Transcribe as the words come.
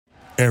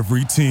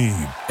Every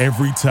team,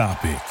 every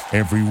topic,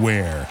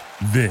 everywhere.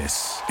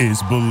 This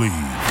is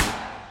Believe.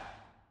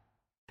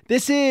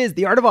 This is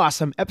The Art of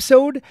Awesome,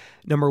 episode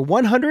number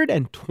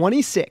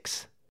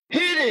 126.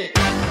 Hit it!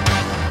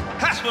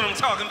 That's what I'm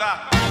talking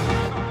about.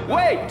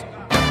 Wait!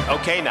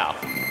 Okay, now,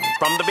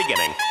 from the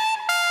beginning.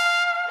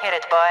 Hit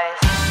it,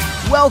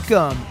 boys.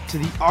 Welcome to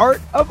The Art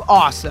of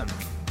Awesome.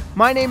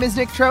 My name is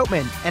Nick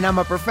Troutman, and I'm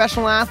a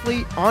professional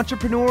athlete,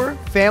 entrepreneur,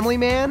 family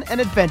man, and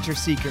adventure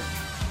seeker.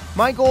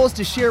 My goal is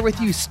to share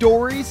with you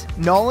stories,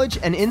 knowledge,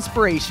 and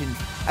inspiration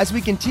as we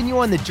continue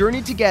on the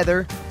journey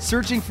together,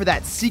 searching for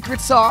that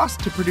secret sauce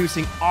to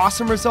producing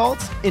awesome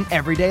results in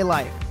everyday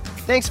life.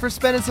 Thanks for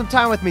spending some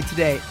time with me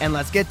today, and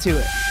let's get to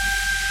it.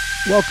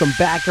 Welcome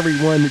back,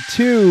 everyone,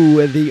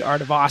 to The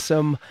Art of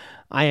Awesome.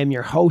 I am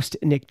your host,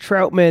 Nick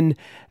Troutman,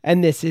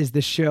 and this is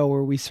the show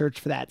where we search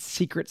for that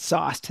secret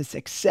sauce to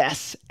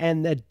success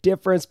and the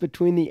difference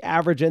between the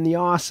average and the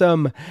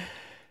awesome.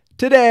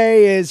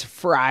 Today is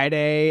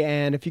Friday,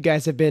 and if you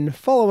guys have been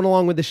following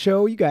along with the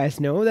show, you guys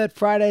know that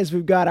Fridays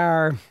we've got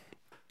our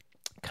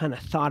kind of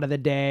thought of the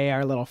day,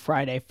 our little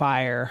Friday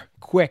Fire,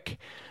 quick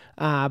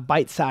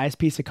bite-sized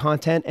piece of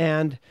content.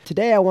 And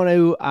today I want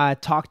to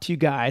talk to you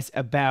guys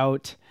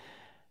about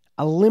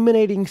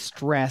eliminating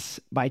stress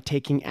by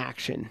taking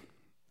action.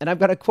 And I've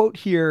got a quote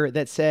here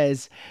that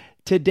says,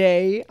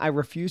 "Today I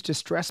refuse to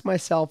stress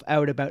myself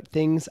out about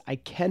things I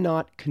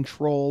cannot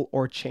control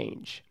or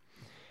change."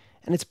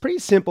 And it's pretty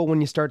simple when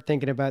you start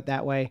thinking about it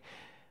that way.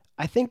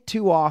 I think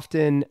too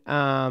often,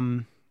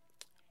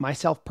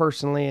 myself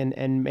personally,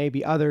 and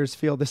maybe others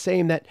feel the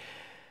same, that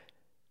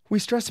we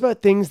stress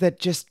about things that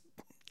just,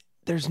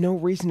 there's no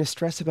reason to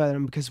stress about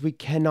them because we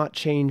cannot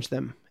change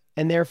them.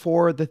 And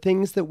therefore, the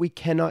things that we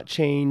cannot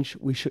change,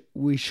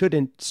 we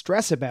shouldn't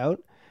stress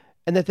about.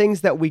 And the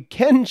things that we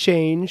can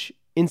change,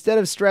 instead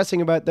of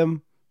stressing about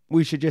them,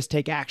 we should just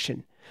take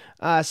action.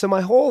 So my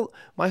whole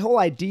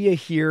idea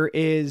here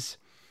is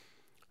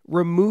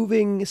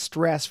removing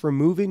stress,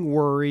 removing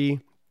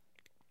worry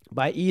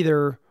by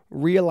either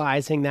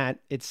realizing that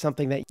it's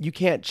something that you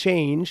can't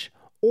change,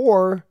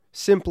 or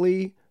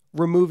simply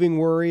removing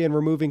worry and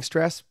removing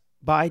stress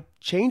by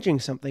changing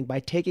something, by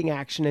taking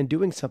action and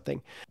doing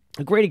something.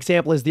 A great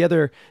example is the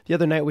other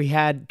night we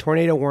had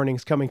tornado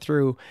warnings coming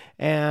through,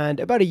 and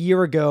about a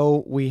year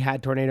ago we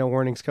had tornado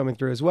warnings coming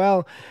through as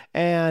well,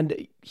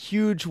 and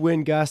huge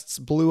wind gusts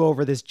blew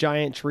over this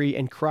giant tree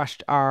and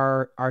crushed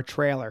our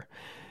trailer.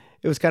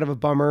 It was kind of a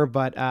bummer,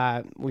 but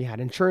we had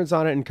insurance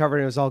on it and covered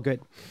it. It was all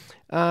good.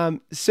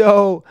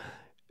 So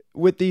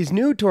with these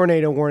new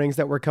tornado warnings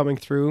that were coming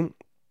through,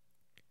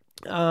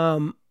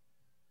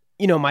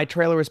 my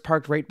trailer was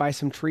parked right by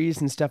some trees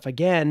and stuff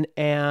again.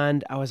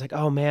 And I was like,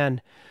 oh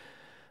man,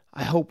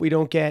 I hope we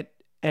don't get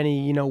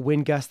any,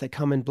 wind gusts that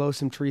come and blow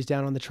some trees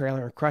down on the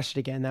trailer and crush it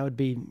again. That would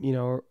be,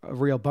 a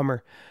real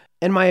bummer.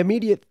 And my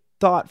immediate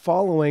thought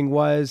following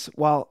was,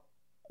 well,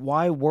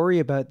 why worry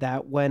about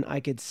that when I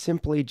could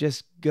simply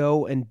just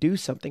go and do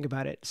something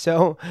about it?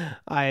 So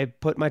I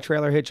put my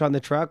trailer hitch on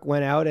the truck,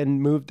 went out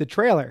and moved the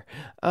trailer,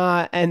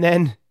 and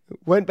then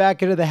went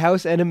back into the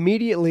house. And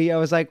immediately I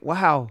was like,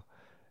 wow,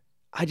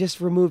 I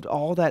just removed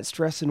all that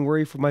stress and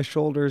worry from my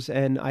shoulders,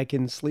 and I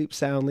can sleep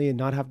soundly and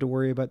not have to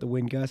worry about the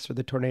wind gusts or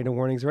the tornado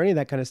warnings or any of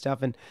that kind of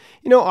stuff. And,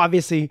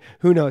 obviously,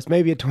 who knows?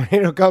 Maybe a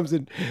tornado comes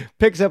and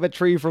picks up a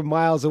tree from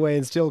miles away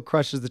and still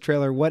crushes the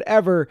trailer,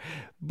 whatever.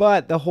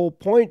 But the whole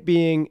point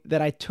being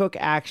that I took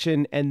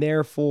action, and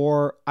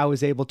therefore I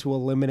was able to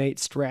eliminate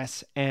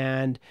stress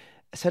and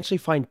essentially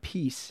find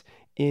peace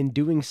in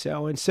doing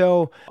so. And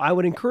so I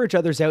would encourage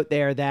others out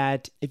there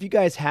that if you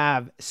guys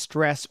have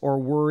stress or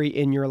worry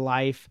in your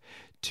life,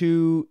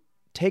 to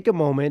take a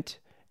moment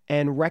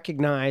and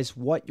recognize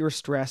what you're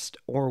stressed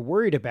or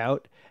worried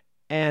about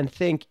and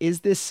think, is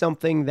this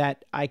something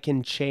that I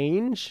can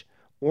change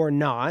or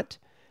not?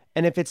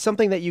 And if it's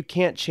something that you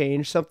can't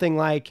change, something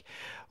like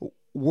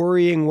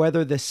worrying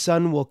whether the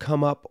sun will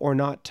come up or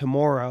not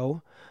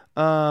tomorrow,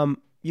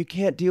 you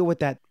can't deal with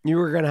that.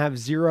 You're going to have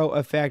zero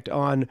effect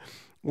on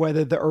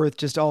whether the earth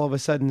just all of a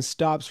sudden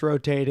stops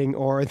rotating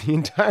or the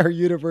entire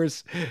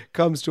universe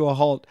comes to a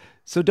halt.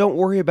 So don't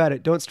worry about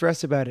it. Don't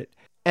stress about it.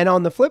 And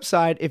on the flip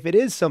side, if it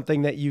is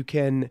something that you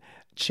can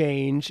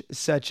change,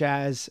 such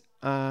as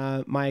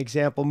my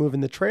example,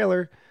 moving the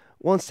trailer,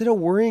 well, instead of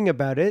worrying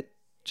about it,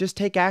 just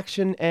take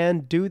action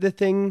and do the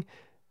thing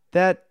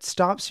that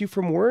stops you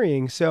from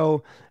worrying.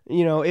 So,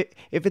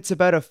 if it's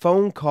about a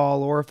phone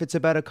call or if it's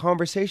about a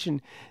conversation,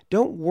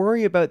 don't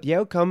worry about the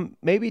outcome.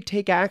 Maybe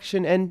take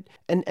action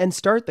and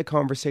start the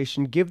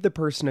conversation. Give the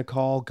person a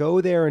call.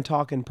 Go there and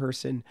talk in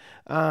person.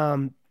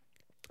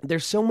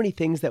 There's so many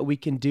things that we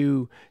can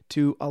do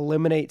to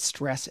eliminate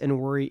stress and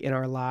worry in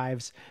our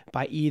lives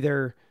by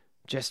either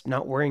just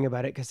not worrying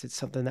about it because it's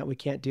something that we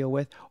can't deal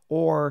with,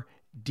 or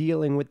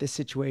dealing with the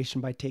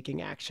situation by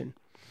taking action.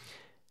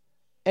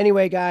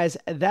 Anyway, guys,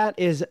 that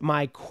is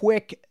my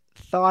quick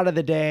thought of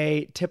the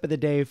day, tip of the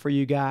day for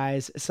you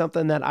guys,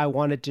 something that I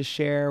wanted to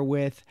share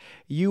with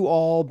you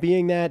all,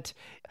 being that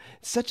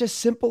such a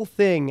simple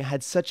thing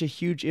had such a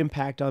huge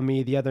impact on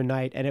me the other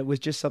night, and it was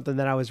just something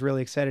that I was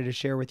really excited to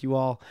share with you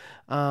all.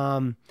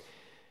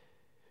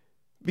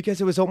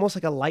 Because it was almost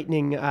like a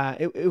lightning,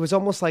 it was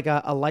almost like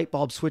a light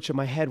bulb switch in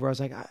my head where I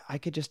was like, I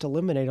could just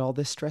eliminate all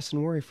this stress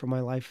and worry from my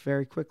life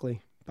very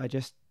quickly by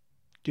just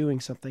doing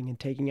something and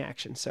taking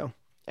action. So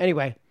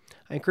anyway,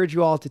 I encourage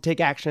you all to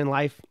take action in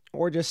life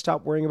or just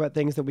stop worrying about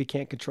things that we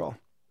can't control.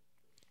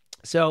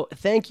 So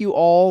thank you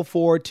all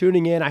for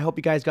tuning in. I hope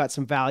you guys got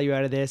some value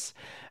out of this.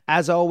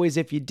 As always,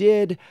 if you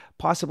did,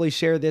 possibly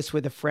share this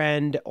with a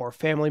friend or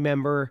family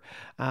member.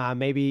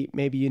 Maybe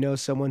you know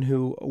someone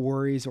who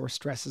worries or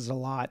stresses a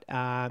lot.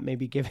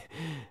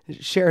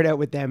 Share it out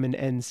with them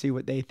and see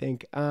what they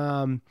think.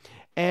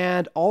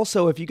 And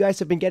also, if you guys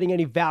have been getting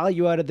any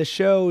value out of the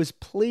shows,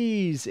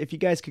 please, if you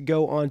guys could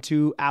go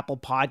onto Apple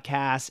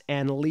Podcasts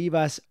and leave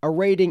us a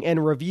rating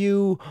and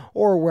review,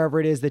 or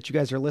wherever it is that you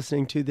guys are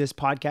listening to this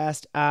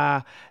podcast,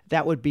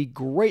 that would be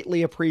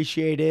greatly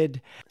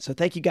appreciated. So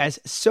thank you guys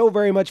so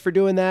very much for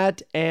doing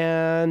that.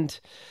 And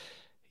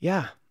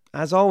yeah,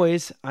 as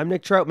always, I'm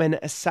Nick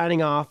Troutman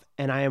signing off,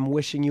 and I am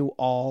wishing you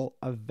all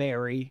a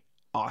very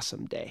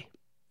awesome day.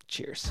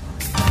 Cheers.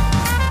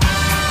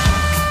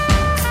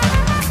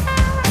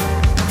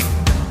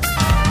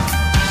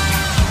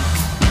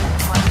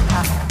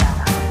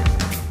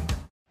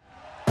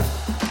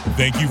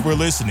 Thank you for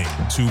listening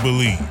to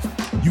Believe.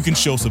 You can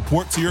show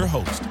support to your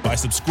host by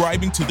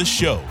subscribing to the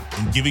show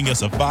and giving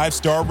us a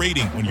 5-star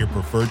rating on your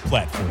preferred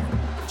platform.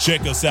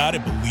 Check us out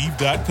at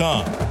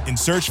Believe.com and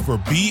search for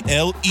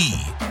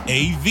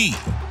BLEAV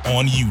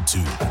on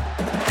YouTube.